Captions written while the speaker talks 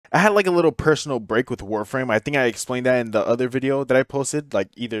had like a little personal break with Warframe. I think I explained that in the other video that I posted, like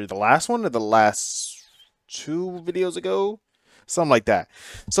either the last one or the last two videos ago, something like that.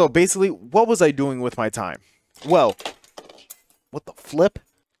 So basically, what was I doing with my time? Well, what the flip?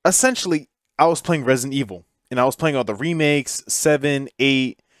 Essentially, I was playing Resident Evil, and I was playing all the remakes, 7,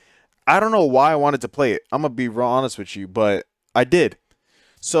 8. I don't know why I wanted to play it. I'm gonna be real honest with you, but I did.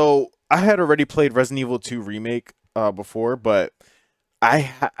 So I had already played Resident Evil 2 remake before, but I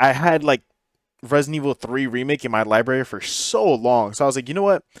had like Resident Evil 3 remake in my library for so long. So I was like, you know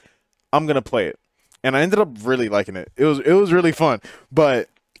what? I'm gonna play it, and I ended up really liking it. It was really fun. But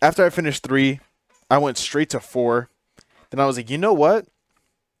after I finished 3, I went straight to 4. Then I was like, you know what?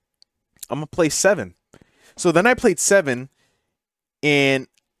 I'm gonna play 7. So then I played 7, and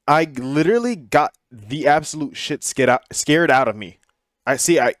I literally got the absolute shit scared out of me. I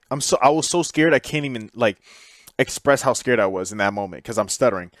was so scared I can't even like express how scared I was in that moment because I'm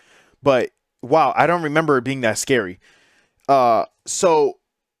stuttering. But wow, I don't remember it being that scary. So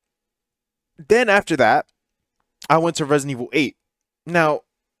then after that, I went to Resident Evil 8. Now,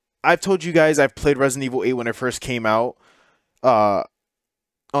 I've told you guys I've played Resident Evil 8 when it first came out on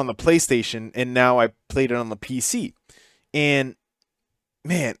the PlayStation, and now I played it on the PC. And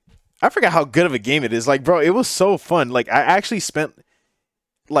man, I forgot how good of a game it is. Like, bro, it was so fun. Like, I actually spent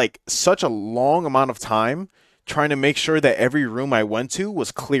like such a long amount of time trying to make sure that every room I went to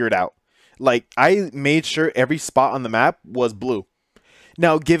was cleared out. Like, I made sure every spot on the map was blue.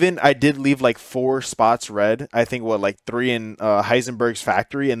 Now, given I did leave like 4 spots red, I think what, like 3 in Heisenberg's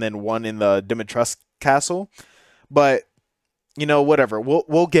factory and then 1 in the Dimitrescu castle. But you know, whatever.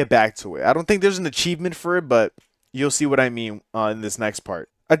 We'll get back to it. I don't think there's an achievement for it, but you'll see what I mean in this next part.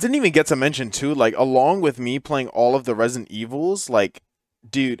 I didn't even get to mention too, like along with me playing all of the Resident Evils, like,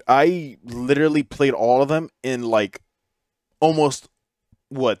 dude, I literally played all of them in like almost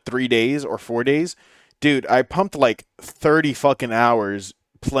what, 3 days or 4 days. Dude, I pumped like 30 fucking hours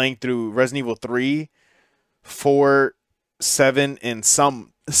playing through Resident Evil 3, 4, 7, and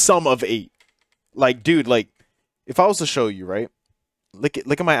some of 8. Like, dude, like, if I was to show you, right? Look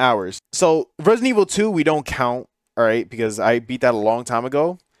at my hours. So Resident Evil 2, we don't count, all right, because I beat that a long time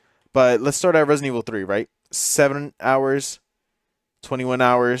ago. But let's start at Resident Evil 3, right? 7 hours, 21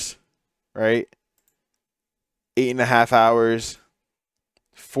 hours, right? 8.5 hours.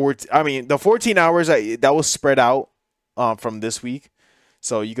 14. I mean, the 14 hours that was spread out from this week,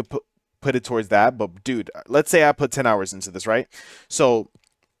 so you could put it towards that. But dude, let's say I put 10 hours into this, right? So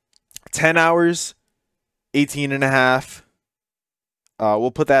 10 hours, 18.5.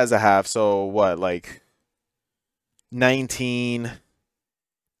 We'll put that as a half. So what, like 19?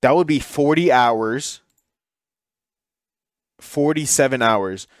 That would be 40 hours. 47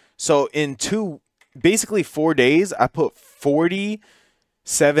 hours. So in basically 4 days, I put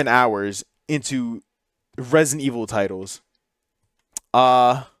 47 hours into Resident Evil titles.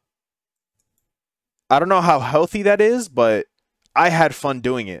 I don't know how healthy that is, but I had fun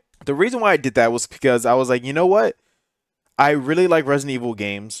doing it. The reason why I did that was because I was like, you know what? I really like Resident Evil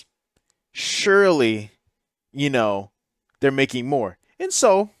games. Surely, you know, they're making more. And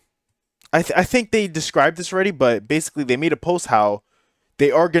so, I think they described this already, but basically they made a post how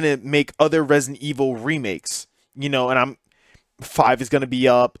they are going to make other Resident Evil remakes. You know, and 5 is going to be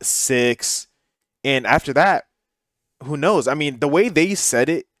up, 6. And after that, who knows? I mean, the way they said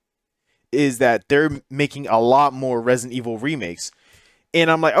it is that they're making a lot more Resident Evil remakes. And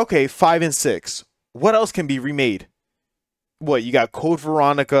I'm like, okay, 5 and 6. What else can be remade? What, you got Code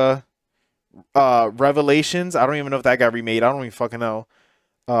Veronica, Revelations. I don't even know if that got remade. I don't even fucking know.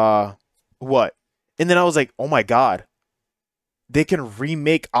 What? And then I was like, oh my god. They can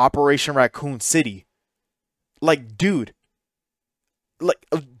remake Operation Raccoon City. Like, dude. Like,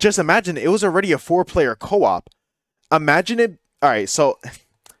 just imagine it was already a 4-player co-op. Imagine it. All right, so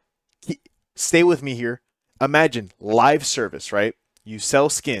stay with me here. Imagine live service, right? You sell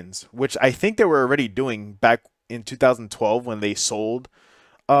skins, which I think they were already doing back in 2012 when they sold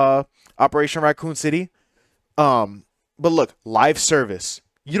Operation Raccoon City. But look, live service.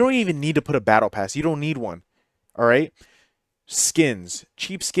 You don't even need to put a battle pass. You don't need one. All right? Skins,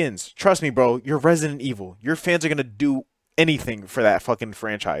 cheap skins. Trust me, bro, you're Resident Evil. Your fans are going to do anything for that fucking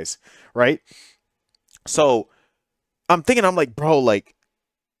franchise, right? So, I'm thinking, I'm like, bro, like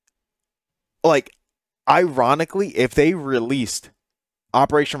ironically, if they released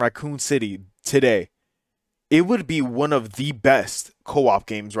Operation Raccoon City today, it would be one of the best co-op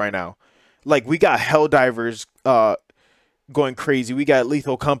games right now. Like, we got Helldivers going crazy. We got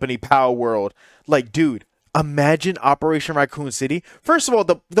Lethal Company, Power World. Like, dude, imagine Operation Raccoon City. First of all,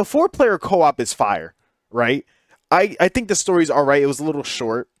 the 4-player co-op is fire, right? I think the story's all right. It was a little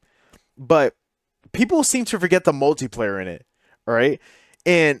short. but people seem to forget the multiplayer in it. All right.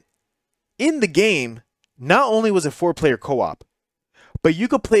 And in the game, not only was it 4-player co-op, but you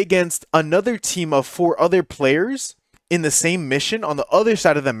could play against another team of 4 other players in the same mission on the other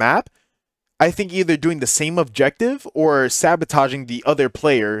side of the map. I think either doing the same objective or sabotaging the other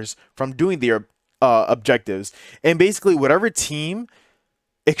players from doing their objectives. And basically, whatever team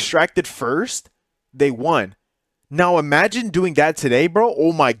extracted first, they won. Now, imagine doing that today, bro.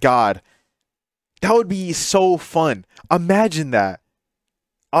 Oh my God. That would be so fun. Imagine that.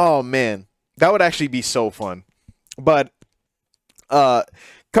 Oh man, that would actually be so fun. But uh,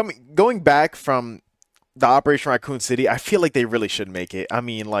 going back from the Operation Raccoon City, I feel like they really should make it. I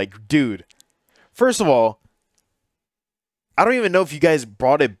mean, like, dude. First of all, I don't even know if you guys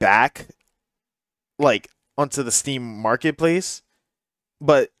brought it back, like, onto the Steam Marketplace.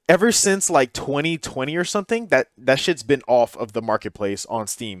 But ever since like 2020 or something, that shit's been off of the marketplace on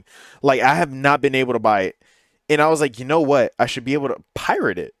Steam. Like, I have not been able to buy it. And I was like, you know what? I should be able to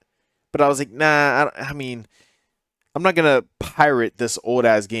pirate it. But I was like, nah, I mean, I'm not going to pirate this old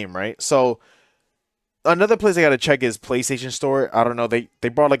ass game, right? So another place I got to check is PlayStation Store. I don't know. They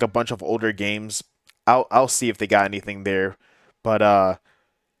brought like a bunch of older games. I'll see if they got anything there. But I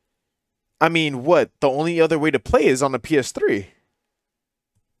mean, what? The only other way to play is on the PS3.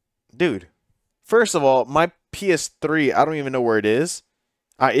 Dude, first of all, my PS3, I don't even know where it is.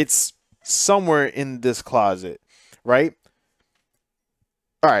 It's somewhere in this closet, right?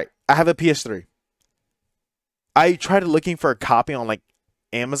 All right, I have a PS3. I tried looking for a copy on like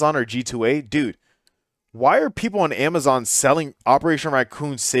Amazon or G2A. Dude, why are people on Amazon selling Operation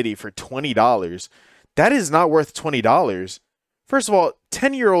Raccoon City for $20? That is not worth $20. First of all,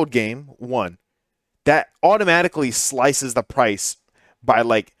 10-year-old game, one, that automatically slices the price by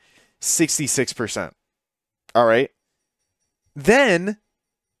like 66%. All right. Then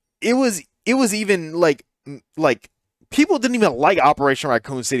it was even like people didn't even like Operation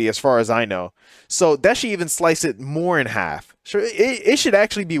Raccoon City as far as I know. So that should even slice it more in half. Sure, it should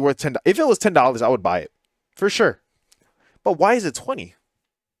actually be worth $10. If it was $10, I would buy it for sure. But why is it 20?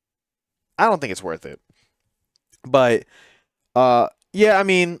 I don't think it's worth it. But yeah, I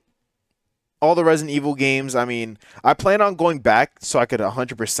mean, all the Resident Evil games, I mean, I plan on going back so I could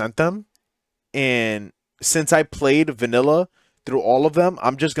 100% them. And since I played vanilla through all of them,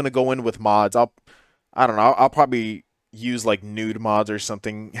 I'm just going to go in with mods. I don't know, I'll probably use like nude mods or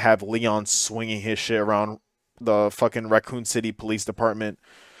something, have Leon swinging his shit around the fucking Raccoon City Police Department.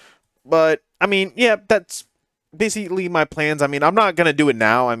 But, I mean, yeah, that's basically my plans. I mean, I'm not going to do it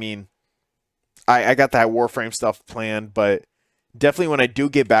now. I mean, I got that Warframe stuff planned, but definitely when I do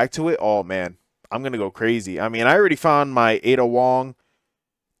get back to it, oh man, I'm going to go crazy. I mean, I already found my Ada Wong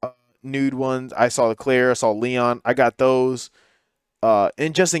nude ones. I saw the Claire, I saw Leon. I got those.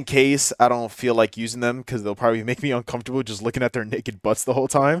 And just in case I don't feel like using them because they'll probably make me uncomfortable just looking at their naked butts the whole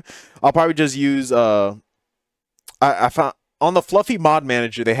time, I'll probably just use I found on the Fluffy Mod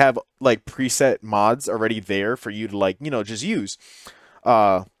Manager they have like preset mods already there for you to like, you know, just use.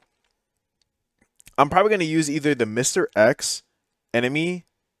 I'm probably going to use either the Mr. X enemy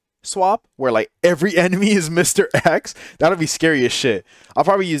swap, where like every enemy is Mr. X. That'll be scary as shit. I'll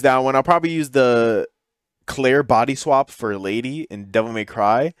probably use that one. I'll probably use the Claire body swap for Lady in Devil May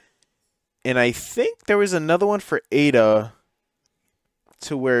Cry. And I think there was another one for Ada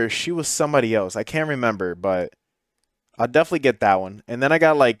to where she was somebody else. I can't remember, but I'll definitely get that one. And then I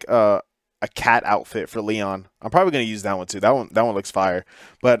got like a cat outfit for Leon. I'm probably going to use that one too. That one looks fire.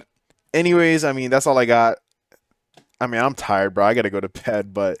 But anyways, I mean, that's all I got. I mean, I'm tired, bro. I got to go to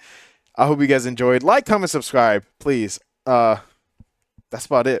bed, but I hope you guys enjoyed. Like, comment, subscribe, please. That's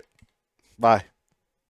about it. Bye.